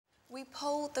We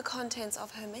polled the contents of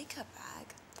her makeup bag,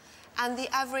 and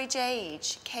the average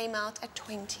age came out at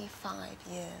 25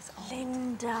 years old.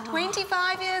 Linda.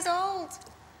 25 years old.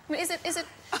 I mean, is it,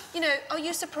 you know, are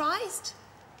you surprised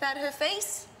that her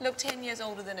face looked 10 years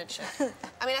older than it should?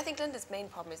 I mean, I think Linda's main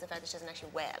problem is the fact that she doesn't actually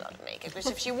wear a lot of makeup, which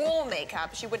if she wore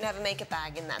makeup, she wouldn't have a makeup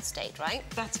bag in that state, right?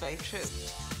 That's very true.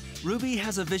 Ruby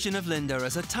has a vision of Linda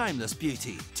as a timeless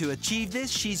beauty. To achieve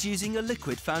this, she's using a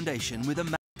liquid foundation with a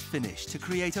matte finish to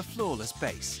create a flawless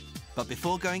base. But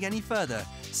before going any further,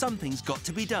 something's got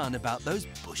to be done about those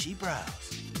bushy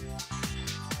brows.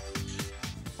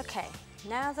 OK,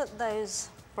 now that those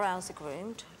brows are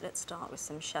groomed, let's start with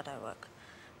some shadow work.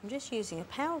 I'm just using a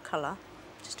pale colour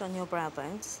just on your brow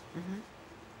bones.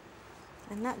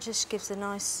 And that just gives a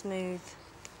nice smooth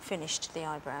finish to the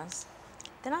eyebrows.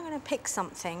 Then I'm going to pick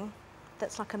something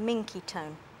that's like a minky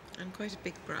tone. And quite a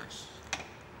big brush.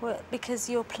 Well, because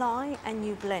you apply and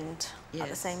you blend at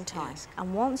the same time. Yes.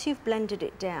 And once you've blended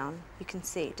it down, you can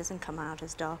see it doesn't come out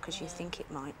as dark as you think it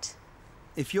might.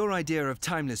 If your idea of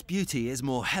timeless beauty is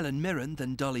more Helen Mirren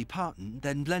than Dolly Parton,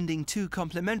 then blending two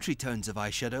complementary tones of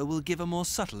eyeshadow will give a more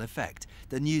subtle effect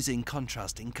than using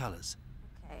contrasting colours.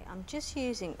 Okay, I'm just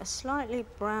using a slightly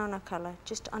browner colour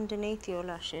just underneath your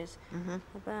lashes,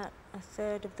 about a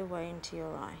third of the way into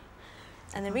your eye.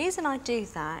 And the reason I do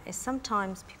that is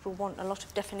sometimes people want a lot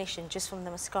of definition just from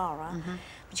the mascara,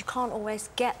 but you can't always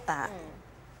get that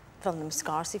from the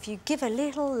mascara. So if you give a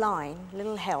little line, a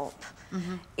little help,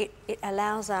 it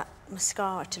allows that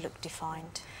mascara to look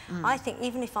defined. I think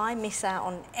even if I miss out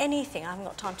on anything, I haven't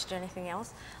got time to do anything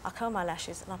else, I curl my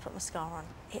lashes and I put mascara on.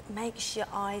 It makes your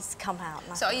eyes come out.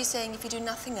 So are you saying if you do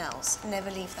nothing else,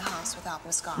 never leave the house without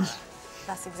mascara?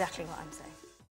 That's exactly what I'm saying.